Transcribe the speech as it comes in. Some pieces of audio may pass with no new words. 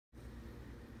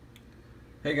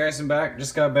Hey guys, I'm back.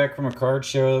 Just got back from a card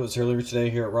show that was earlier today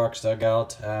here at Rock's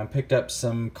Dugout. Picked up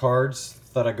some cards.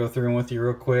 Thought I'd go through them with you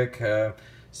real quick.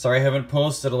 Sorry I haven't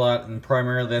posted a lot, and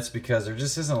primarily that's because there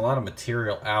just isn't a lot of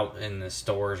material out in the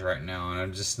stores right now, and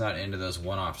I'm just not into those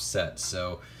one-off sets.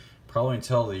 So probably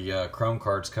until the Chrome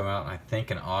cards come out, and I think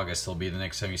in August will be the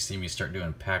next time you see me start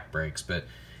doing pack breaks. But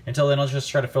until then, I'll just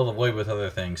try to fill the void with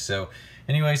other things. So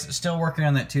anyways, still working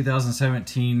on that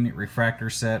 2017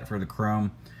 refractor set for the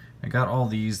Chrome. I got all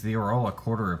these. They were all a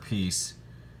quarter a piece,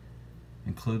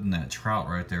 including that trout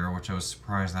right there, which I was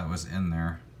surprised that was in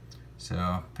there.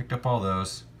 So picked up all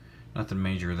those. Nothing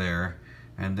major there.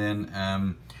 And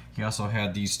then he also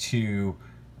had these two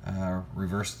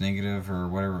reverse negative or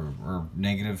whatever, or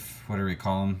negative, whatever you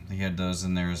call them. He had those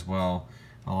in there as well,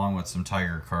 along with some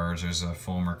Tiger cards. There's a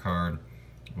Fulmer card,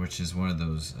 which is one of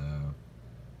those,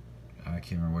 I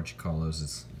can't remember what you call those.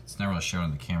 It's not really shown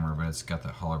on the camera, but it's got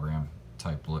that hologram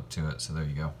type look to it, so there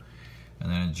you go.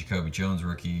 And then a Jacoby Jones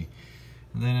rookie.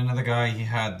 And then another guy, he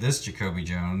had this Jacoby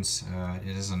Jones.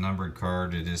 It is a numbered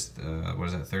card. It is, what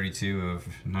is that, 32 of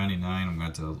 99? I'm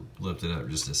going to lift it up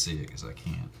just to see it because I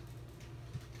can't.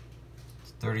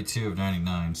 It's 32 of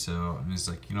 99, so I mean, it's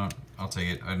like, you know what, I'll take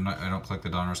it. I don't collect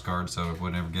the Donruss card, so I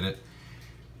would never get it.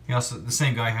 He also, the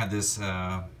same guy had this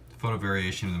photo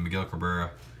variation of the Miguel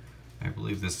Cabrera. I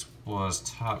believe this was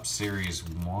Top Series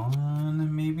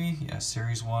 1, maybe? Yeah,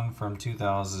 Series 1 from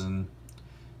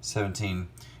 2017.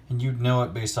 And you'd know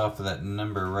it based off of that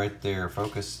number right there.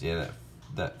 Focus, yeah,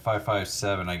 that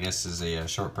 557, I guess, is a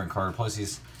short print card. Plus,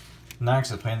 he's not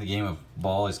actually playing the game of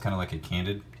ball. He's kind of like a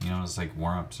candid, you know, it's like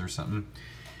warm-ups or something.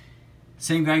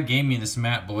 Same guy gave me this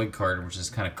Matt Boyd card, which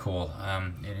is kind of cool.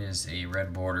 It is a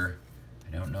red border.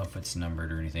 I don't know if it's numbered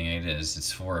or anything. It is.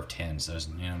 It's 4 of 10, so there's,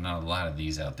 you know, not a lot of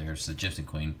these out there. It's the Gypsy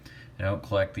Queen. I don't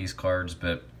collect these cards,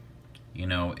 but you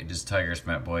know, it is Tigers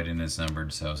Matt Boyd and it's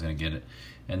numbered, so I was gonna get it.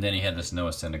 And then he had this Noah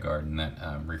Syndergaard and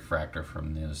that refractor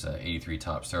from those 83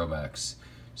 Topps throwbacks.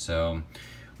 So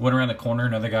went around the corner.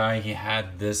 Another guy. He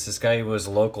had this. This guy was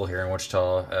local here in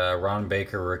Wichita. Ron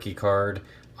Baker rookie card,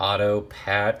 auto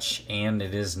patch, and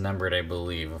it is numbered, I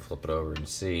believe. I'll flip it over and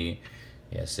see.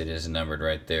 Yes, it is numbered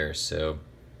right there. So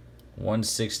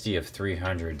 160 of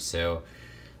 300. So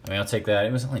I mean, I'll take that.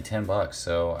 It was only 10 bucks,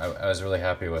 so I was really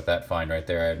happy with that find right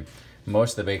there. I had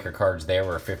most of the Baker cards there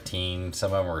were 15.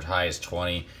 Some of them were as high as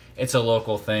 20. It's a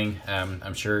local thing.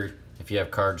 I'm sure if you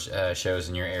have card shows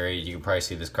in your area, you can probably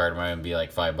see this card might be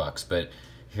like 5 bucks. But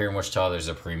here in Wichita, there's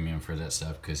a premium for that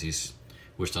stuff because he's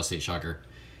Wichita State Shocker.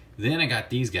 Then I got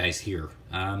these guys here.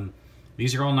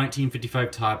 These are all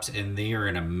 1955 Topps, and they are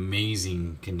in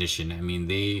amazing condition. I mean,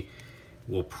 they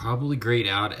will probably grade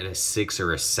out at a 6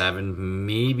 or a 7,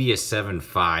 maybe a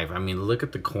 7.5. I mean, look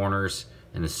at the corners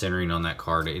and the centering on that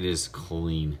card. It is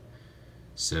clean.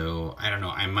 So, I don't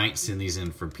know. I might send these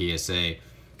in for PSA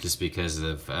just because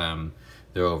of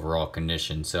their overall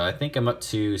condition. So, I think I'm up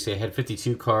to, say I had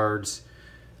 52 cards.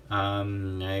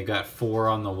 I got 4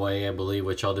 on the way, I believe,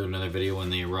 which I'll do another video when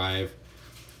they arrive.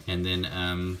 And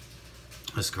then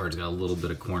this card's got a little bit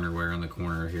of corner wear on the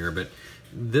corner here, but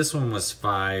this one was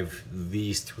 5.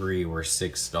 These 3 were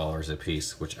 $6 a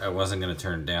piece, which I wasn't going to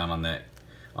turn down on that.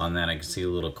 I can see a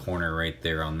little corner right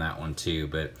there on that one too,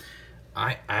 but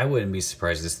I wouldn't be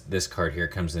surprised this card here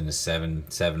comes in a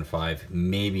 7.5,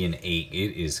 maybe an 8.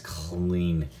 It is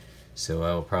clean, so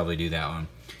I will probably do that one.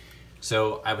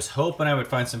 So I was hoping I would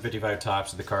find some 55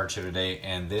 Topps at the card show today,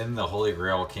 and then the Holy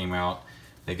Grail came out.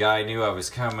 The guy knew I was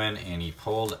coming, and he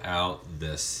pulled out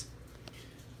this.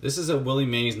 This is a Willie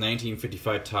Mays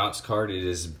 1955 Topps card. It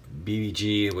is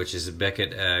BBG, which is a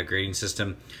Beckett grading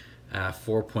system,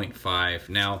 4.5.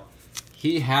 Now,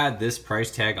 he had this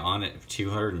price tag on it of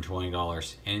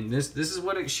 $220, and this is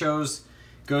what it shows.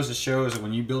 Goes to show is that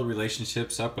when you build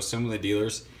relationships up with some of the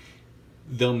dealers,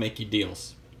 they'll make you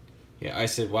deals. Yeah, I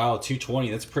said, wow, $220,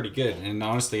 that's pretty good. And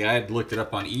honestly, I had looked it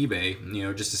up on eBay, you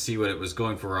know, just to see what it was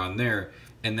going for on there.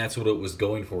 And that's what it was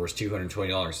going for, was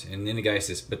 $220. And then the guy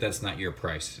says, but that's not your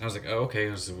price. And I was like, oh, okay.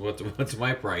 I said, what's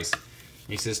my price?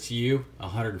 He says, to you,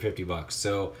 150 bucks.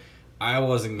 So I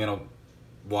wasn't going to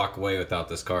walk away without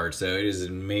this card. So it is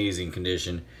in amazing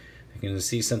condition. You can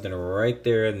see something right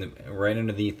there, right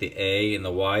underneath the A and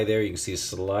the Y there. You can see a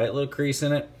slight little crease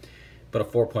in it. But a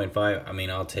 4.5, I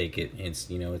mean, I'll take it. It's,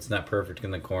 you know, it's not perfect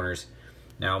in the corners.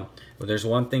 Now, there's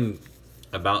one thing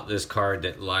about this card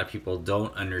that a lot of people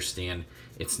don't understand.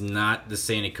 It's not the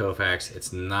Sandy Koufax,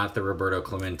 it's not the Roberto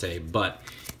Clemente, but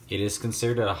it is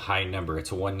considered a high number.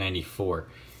 It's a 194.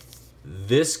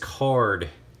 This card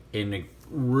in a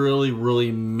really, really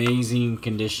amazing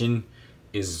condition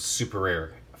is super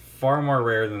rare. far more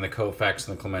rare than the Koufax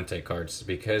and the Clemente cards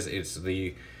because it's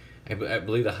the, I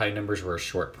believe the high numbers were a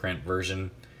short print version.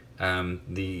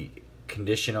 The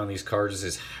condition on these cards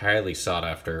is highly sought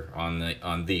after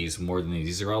on these more than these.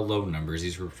 These are all low numbers.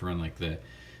 These were from like the,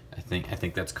 I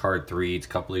think that's card 3. It's a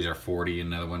couple of these are 40,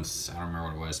 and another one's, I don't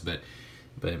remember what it was,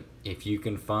 but if you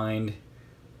can find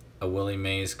a Willie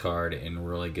Mays card in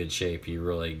really good shape, you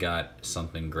really got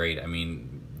something great. I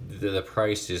mean, the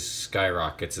price just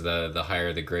skyrockets the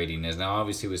higher the grading is. Now,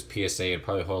 obviously, it was PSA. It'd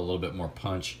probably hold a little bit more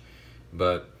punch,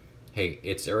 but hey,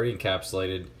 it's already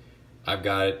encapsulated. I've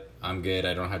got it. I'm good.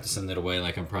 I don't have to send it away.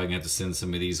 Like I'm probably gonna have to send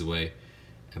some of these away.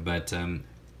 But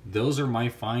those are my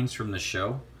finds from the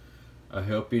show. I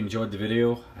hope you enjoyed the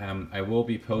video. I will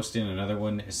be posting another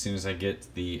one as soon as I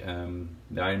get the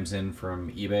items in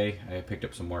from eBay. I picked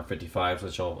up some more 55s,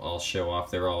 which I'll show off.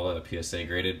 They're all PSA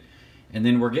graded. And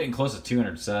then we're getting close to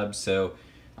 200 subs, so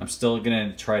I'm still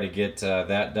gonna try to get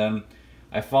that done.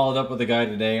 I followed up with a guy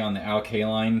today on the Al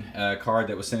Kaline card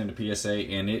that was sent into PSA,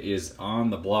 and it is on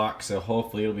the block, so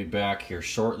hopefully it'll be back here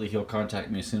shortly. He'll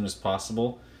contact me as soon as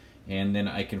possible, and then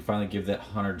I can finally give that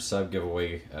 100 sub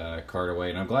giveaway card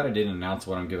away. And I'm glad I didn't announce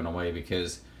what I'm giving away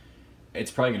because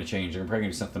it's probably going to change. I'm probably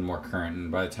going to do something more current,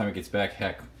 and by the time it gets back,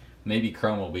 heck, maybe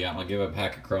Chrome will be out. I'll give a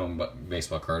pack of Chrome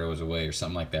baseball cards away or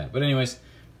something like that. But anyways,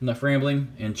 enough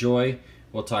rambling. Enjoy.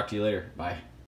 We'll talk to you later. Bye.